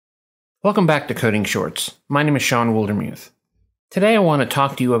Welcome back to Coding Shorts. My name is Sean Wildermuth. Today I want to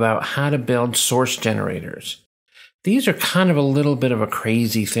talk to you about how to build source generators. These are kind of a little bit of a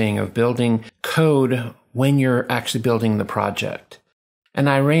crazy thing of building code when you're actually building the project. And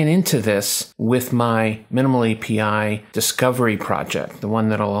I ran into this with my MinimalAPIDiscovery project, the one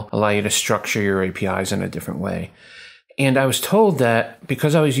that'll allow you to structure your APIs in a different way. And I was told that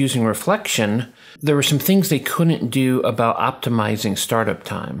because I was using reflection, there were some things they couldn't do about optimizing startup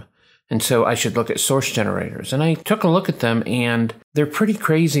time. And so I should look at source generators. And I took a look at them and they're pretty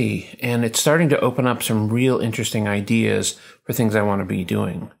crazy. And it's starting to open up some real interesting ideas for things I want to be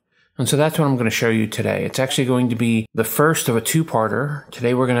doing. And so that's what I'm going to show you today. It's actually going to be the first of a two-parter.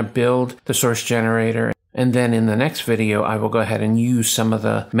 Today we're going to build the source generator. And then in the next video, I will go ahead and use some of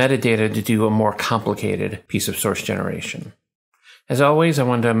the metadata to do a more complicated piece of source generation. As always, I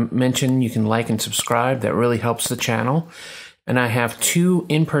wanted to mention you can like and subscribe. That really helps the channel. And I have 2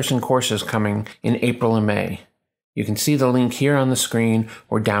 in-person courses coming in April and May. You can see the link here on the screen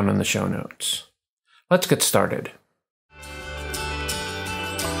or down in the show notes. Let's get started.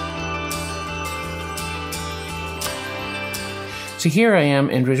 So here I am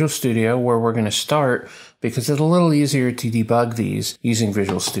in Visual Studio where we're going to start because it's a little easier to debug these using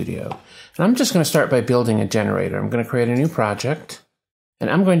Visual Studio. And I'm just going to start by building a generator. I'm going to create a new project and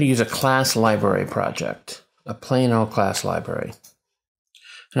I'm going to use a class library project. A plain old class library.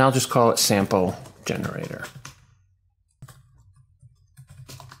 And I'll just call it sample generator.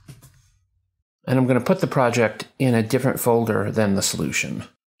 And I'm going to put the project in a different folder than the solution.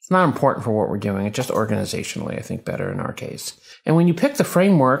 It's not important for what we're doing. It's just organizationally, I think, better in our case. And when you pick the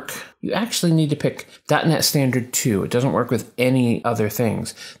framework, you actually need to pick .NET Standard 2. It doesn't work with any other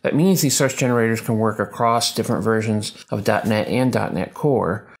things. That means these source generators can work across different versions of .NET and .NET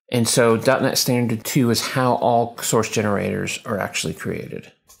Core. And so .NET Standard 2 is how all source generators are actually created.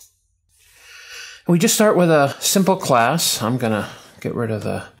 We just start with a simple class. I'm going to get rid of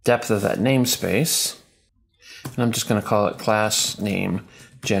the depth of that namespace. And I'm just going to call it class name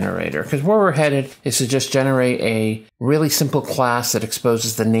generator. Because where we're headed is to just generate a really simple class that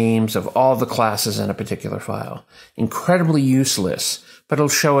exposes the names of all the classes in a particular file. Incredibly useless, but it'll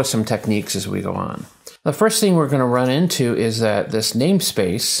show us some techniques as we go on. The first thing we're going to run into is that this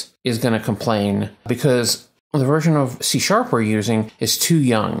namespace is going to complain because the version of C# we're using is too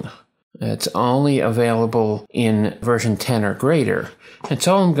young. It's only available in version 10 or greater. And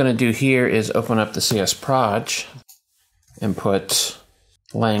so all I'm going to do here is open up the CSproj and put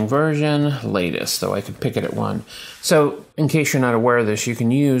lang version latest, though I could pick it at 1. So in case you're not aware of this, you can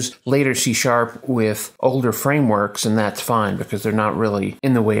use later C# with older frameworks, and that's fine because they're not really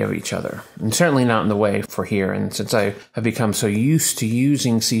in the way of each other. And certainly not in the way for here. And since I have become so used to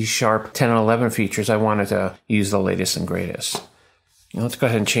using C# 10 and 11 features, I wanted to use the latest and greatest. Now let's go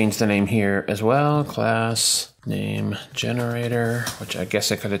ahead and change the name here as well. Class name generator, which I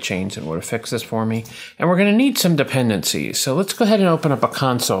guess I could have changed and would have fixed this for me. And we're going to need some dependencies. So let's go ahead and open up a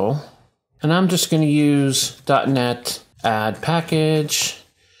console. And I'm just going to use .NET add package.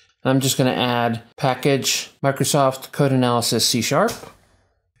 And I'm just going to add package Microsoft Code Analysis C#.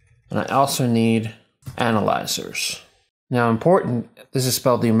 And I also need analyzers. Now important, this is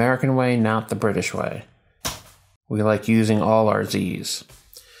spelled the American way, not the British way. We like using all our Z's.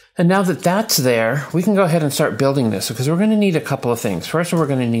 And now that that's there, we can go ahead and start building this because we're going to need a couple of things. First, we're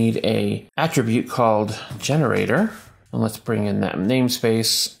going to need an attribute called generator. And let's bring in that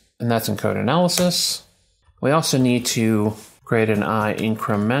namespace, and that's in code analysis. We also need to create an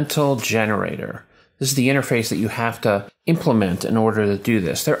incremental generator. This is the interface that you have to implement in order to do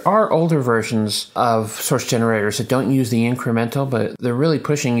this. There are older versions of source generators that don't use the incremental, but they're really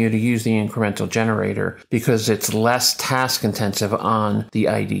pushing you to use the incremental generator because it's less task intensive on the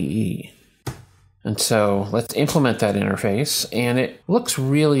IDE. And so let's implement that interface, and it looks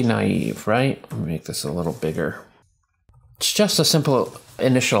really naive, right? Let me make this a little bigger. It's just a simple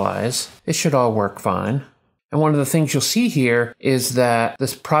initialize. It should all work fine. And one of the things you'll see here is that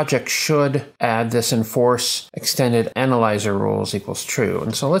this project should add this enforce extended analyzer rules equals true.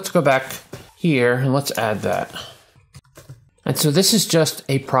 And so let's go back here and let's add that. And so this is just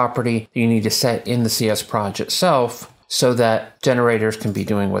a property that you need to set in the CSproj itself so that generators can be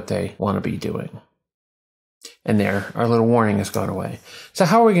doing what they want to be doing. And there, our little warning has gone away. So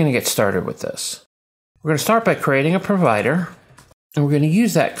how are we going to get started with this? We're going to start by creating a provider. And we're going to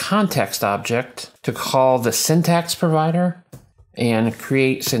use that context object to call the syntax provider and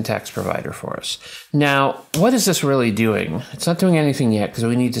create syntax provider for us. Now, what is this really doing? It's not doing anything yet because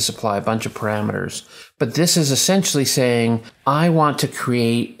we need to supply a bunch of parameters. But this is essentially saying, I want to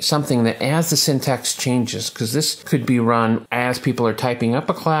create something that as the syntax changes, because this could be run as people are typing up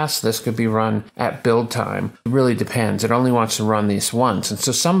a class, this could be run at build time. It really depends. It only wants to run this once. And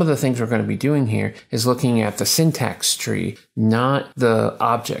so some of the things we're going to be doing here is looking at the syntax tree, not the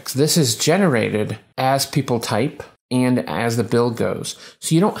objects. This is generated as people type and as the build goes.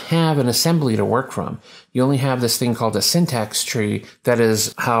 So you don't have an assembly to work from. You only have this thing called a syntax tree. That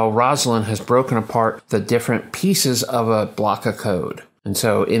is how Rosalind has broken apart the different pieces of a block of code. And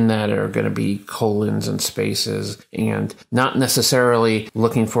so in that are going to be colons and spaces and not necessarily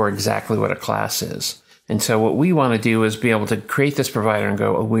looking for exactly what a class is. And so what we want to do is be able to create this provider and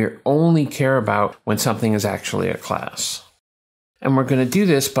go, oh, we only care about when something is actually a class. And we're going to do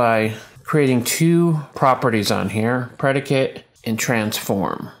this by creating two properties on here, predicate and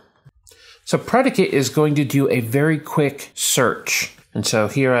transform. So predicate is going to do a very quick search. And so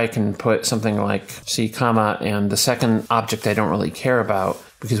here I can put something like C, comma, and the second object I don't really care about,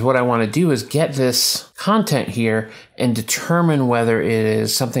 because what I want to do is get this content here and determine whether it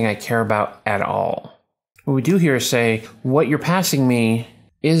is something I care about at all. What we do here is say, what you're passing me,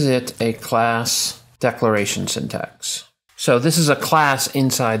 is it a class declaration syntax? So this is a class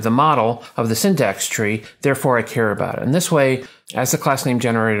inside the model of the syntax tree, therefore I care about it. And this way, as the class name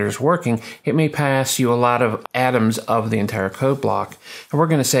generator is working, it may pass you a lot of atoms of the entire code block. And we're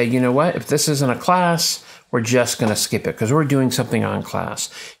going to say, you know what, if this isn't a class, we're just going to skip it because we're doing something on class.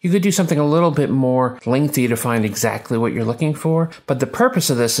 You could do something a little bit more lengthy to find exactly what you're looking for, but the purpose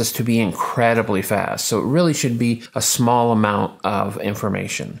of this is to be incredibly fast. So it really should be a small amount of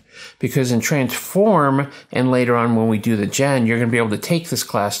information, because in transform and later on when we do the gen, you're going to be able to take this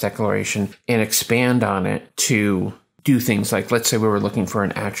class declaration and expand on it to do things like, let's say we were looking for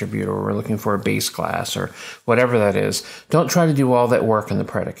an attribute or we're looking for a base class or whatever that is. Don't try to do all that work in the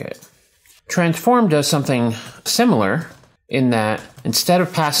predicate. Transform does something similar in that instead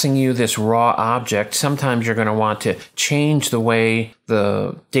of passing you this raw object, sometimes you're going to want to change the way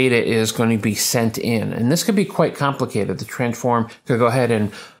the data is going to be sent in. And this could be quite complicated. The transform could go ahead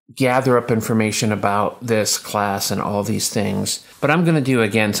and gather up information about this class and all these things. But I'm going to do,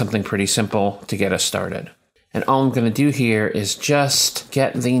 again, something pretty simple to get us started. And all I'm going to do here is just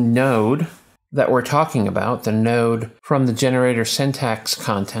get the node that we're talking about, the node from the generator syntax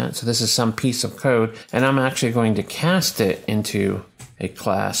content. So this is some piece of code, and I'm actually going to cast it into a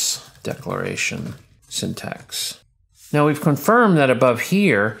class declaration syntax. Now we've confirmed that above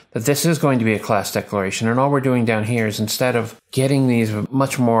here that this is going to be a class declaration, and all we're doing down here is instead of getting these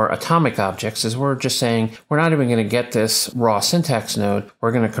much more atomic objects is we're just saying we're not even going to get this raw syntax node,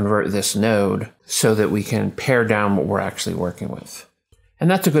 we're going to convert this node so that we can pare down what we're actually working with. And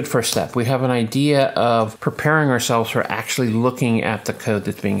that's a good first step. We have an idea of preparing ourselves for actually looking at the code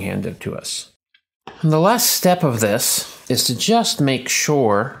that's being handed to us. And the last step of this is to just make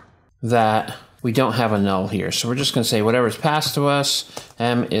sure that we don't have a null here. So we're just going to say whatever's passed to us,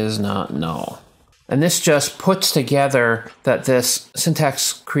 M is not null. And this just puts together that this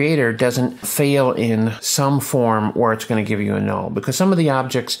syntax creator doesn't fail in some form where it's going to give you a null. Because some of the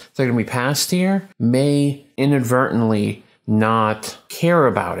objects that are going to be passed here may inadvertently not care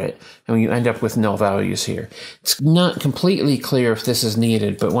about it, and you end up with null values here. It's not completely clear if this is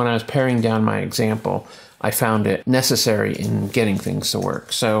needed, but when I was paring down my example, I found it necessary in getting things to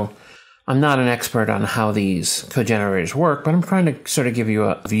work. So I'm not an expert on how these code generators work, but I'm trying to sort of give you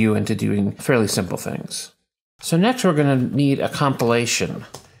a view into doing fairly simple things. So next we're going to need a compilation.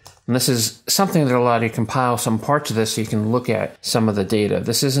 And this is something that will allow you to compile some parts of this so you can look at some of the data.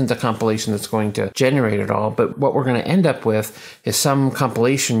 This isn't a compilation that's going to generate it all, but what we're going to end up with is some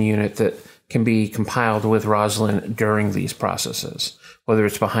compilation unit that can be compiled with Rosalind during these processes, whether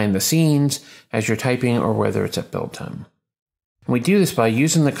it's behind the scenes as you're typing or whether it's at build time. We do this by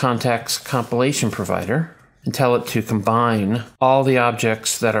using the context compilation provider and tell it to combine all the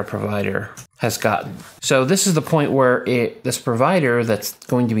objects that our provider has gotten. So this is the point where this provider that's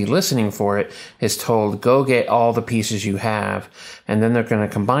going to be listening for it is told, go get all the pieces you have, and then they're going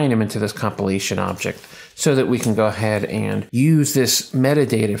to combine them into this compilation object so that we can go ahead and use this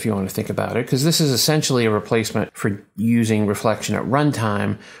metadata, if you want to think about it, because this is essentially a replacement for using reflection at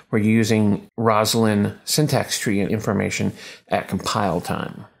runtime. We're using Rosalind syntax tree information at compile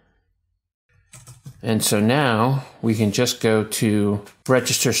time. And so now we can just go to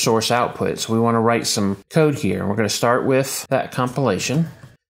register source output. So we want to write some code here. We're going to start with that compilation.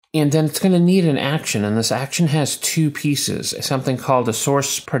 And then it's going to need an action, and this action has two pieces, something called a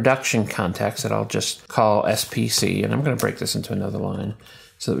source production context that I'll just call SPC, and I'm going to break this into another line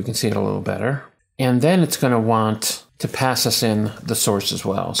so that we can see it a little better. And then it's going to want to pass us in the source as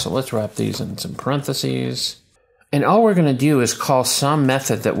well. So let's wrap these in some parentheses. And all we're going to do is call some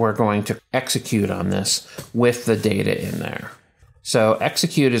method that we're going to execute on this with the data in there. So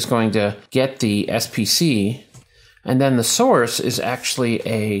execute is going to get the SPC, and then the source is actually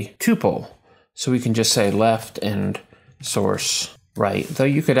a tuple. So we can just say left and source right. Though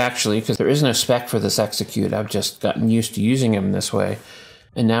you could actually, because there is no spec for this execute, I've just gotten used to using them this way.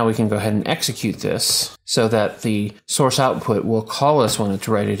 And now we can go ahead and execute this so that the source output will call us when it's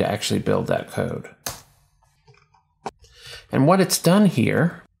ready to actually build that code. And what it's done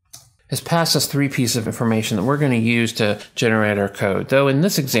here is pass us three pieces of information that we're going to use to generate our code. Though in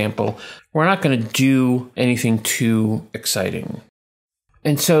this example, we're not going to do anything too exciting.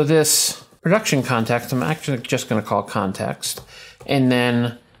 And so this production context, I'm actually just going to call context. And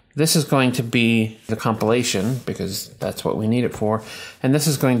then this is going to be the compilation, because that's what we need it for. And this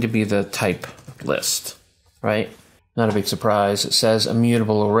is going to be the type list, right? Not a big surprise. It says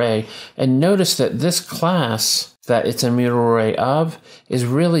immutable array. And notice that this class that it's a immutable array of is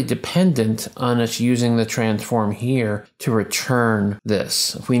really dependent on us using the transform here to return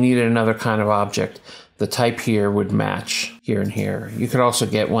this. If we needed another kind of object, the type here would match here and here. You could also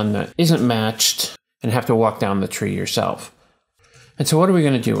get one that isn't matched and have to walk down the tree yourself. And so what are we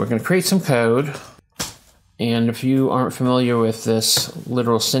going to do? We're going to create some code. And if you aren't familiar with this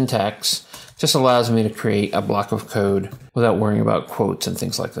literal syntax, it just allows me to create a block of code without worrying about quotes and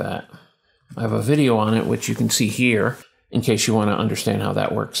things like that. I have a video on it, which you can see here, in case you want to understand how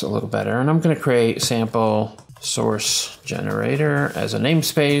that works a little better. And I'm going to create sample source generator as a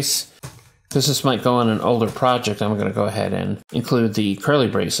namespace. Because this might go on an older project, I'm going to go ahead and include the curly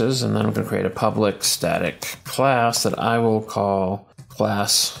braces, and then I'm going to create a public static class that I will call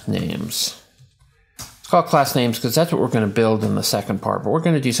class names. It's called class names because that's what we're going to build in the second part, but we're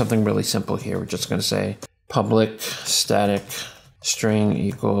going to do something really simple here. We're just going to say public static string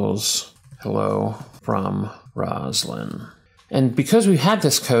equals hello from Roslyn. And because we had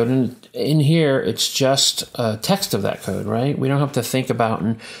this code, and in here, it's just a text of that code, right? We don't have to think about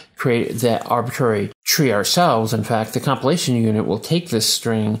and create that arbitrary tree ourselves. In fact, the compilation unit will take this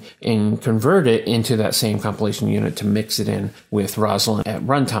string and convert it into that same compilation unit to mix it in with Roslyn at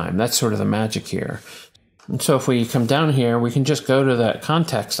runtime. That's sort of the magic here. And so if we come down here, we can just go to that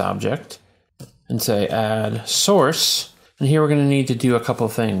context object and say add source. And here we're going to need to do a couple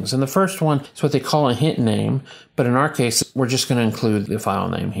of things. And the first one is what they call a hint name, but in our case, we're just going to include the file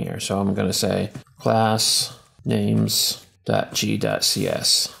name here. So I'm going to say class names.g.cs.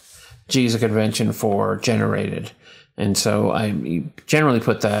 G is a convention for generated. And so I generally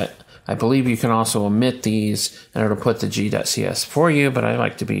put that. I believe you can also omit these and it'll put the g.cs for you, but I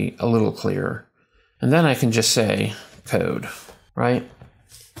like to be a little clearer. And then I can just say code, right?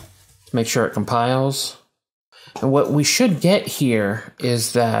 Make sure it compiles. And what we should get here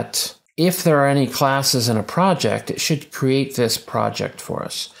is that if there are any classes in a project, it should create this project for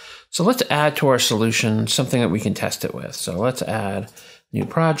us. So let's add to our solution something that we can test it with. So let's add new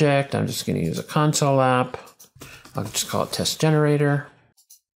project. I'm just going to use a console app. I'll just call it test generator.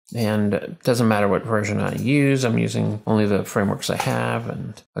 And it doesn't matter what version I use. I'm using only the frameworks I have.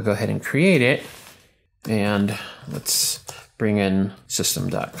 And I'll go ahead and create it. And let's bring in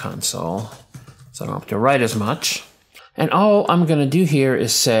system.console. So I don't have to write as much. And all I'm going to do here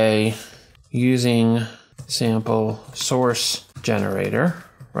is say using sample source generator,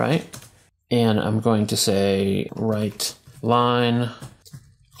 right? And I'm going to say write line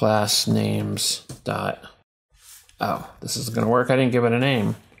class names dot. Oh, this is going to work. I didn't give it a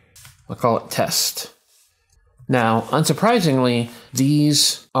name. I'll call it test. Now, unsurprisingly,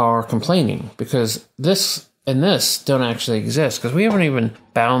 these are complaining because this and this don't actually exist because we haven't even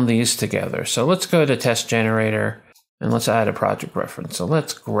bound these together. So let's go to test generator and let's add a project reference. So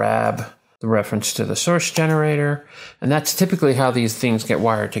let's grab the reference to the source generator. And that's typically how these things get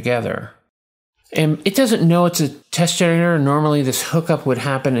wired together. And it doesn't know it's a test generator. Normally this hookup would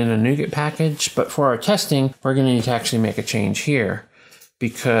happen in a NuGet package, but for our testing, we're going to need to actually make a change here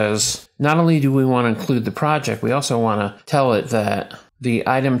because not only do we want to include the project, we also want to tell it that the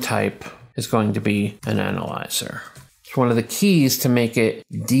item type is going to be an analyzer. It's one of the keys to make it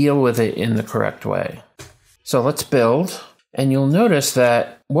deal with it in the correct way. So let's build, and you'll notice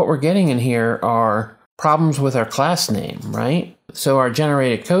that what we're getting in here are problems with our class name, right? So our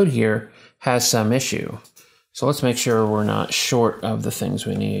generated code here has some issue. So let's make sure we're not short of the things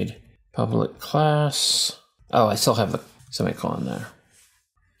we need. Public class. Oh, I still have the semicolon there.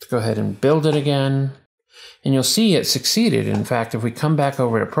 Let's go ahead and build it again. And you'll see it succeeded. In fact, if we come back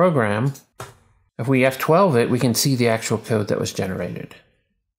over to program, if we F12 it, we can see the actual code that was generated.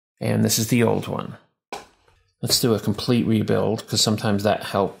 And this is the old one. Let's do a complete rebuild, because sometimes that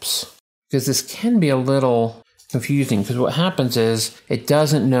helps. Because this can be a little confusing, because what happens is it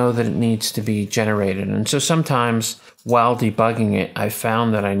doesn't know that it needs to be generated. And so sometimes while debugging it, I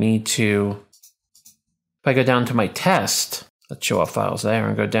found that I need to, if I go down to my test, let's show off files there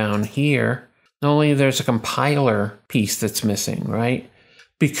and go down here, not only there's a compiler piece that's missing, right?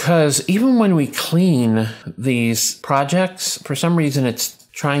 Because even when we clean these projects, for some reason it's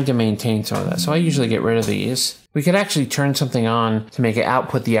trying to maintain some of that. So I usually get rid of these. We could actually turn something on to make it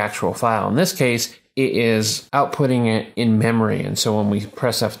output the actual file. In this case, it is outputting it in memory. And so when we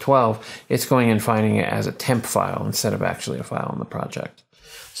press F12, it's going and finding it as a temp file instead of actually a file in the project.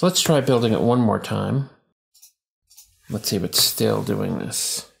 So let's try building it one more time. Let's see if it's still doing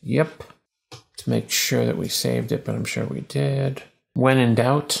this. Yep. To make sure that we saved it, but I'm sure we did. When in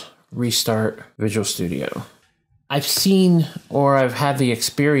doubt, restart Visual Studio. I've seen, or I've had the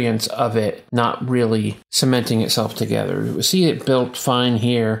experience of it not really cementing itself together. We see it built fine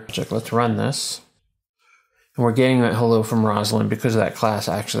here. Let's run this. And we're getting that hello from Rosalind because that class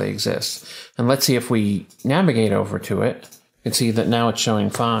actually exists. And let's see if we navigate over to it. You can see that now it's showing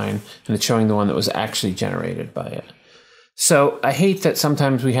fine, and it's showing the one that was actually generated by it. So I hate that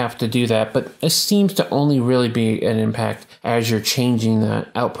sometimes we have to do that, but it seems to only really be an impact as you're changing the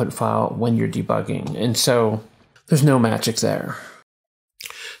output file when you're debugging. And so there's no magic there.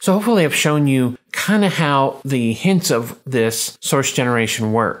 So hopefully I've shown you kind of how the hints of this source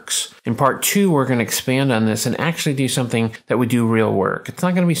generation works. In part 2, we're going to expand on this and actually do something that would do real work. It's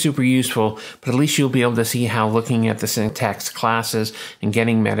not going to be super useful, but at least you'll be able to see how looking at the syntax classes and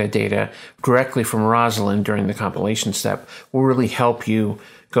getting metadata directly from Rosalind during the compilation step will really help you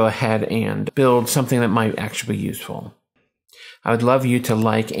go ahead and build something that might actually be useful. I would love you to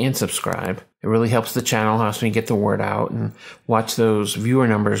like and subscribe. It really helps the channel, helps me get the word out and watch those viewer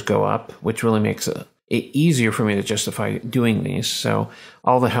numbers go up, which really makes it easier for me to justify doing these. So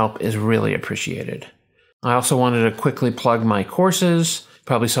all the help is really appreciated. I also wanted to quickly plug my courses. You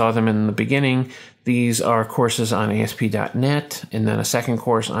probably saw them in the beginning. These are courses on ASP.NET and then a second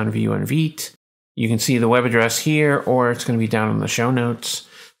course on Vue and Vite. You can see the web address here, or it's going to be down in the show notes.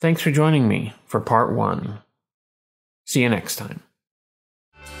 Thanks for joining me for part 1. See you next time.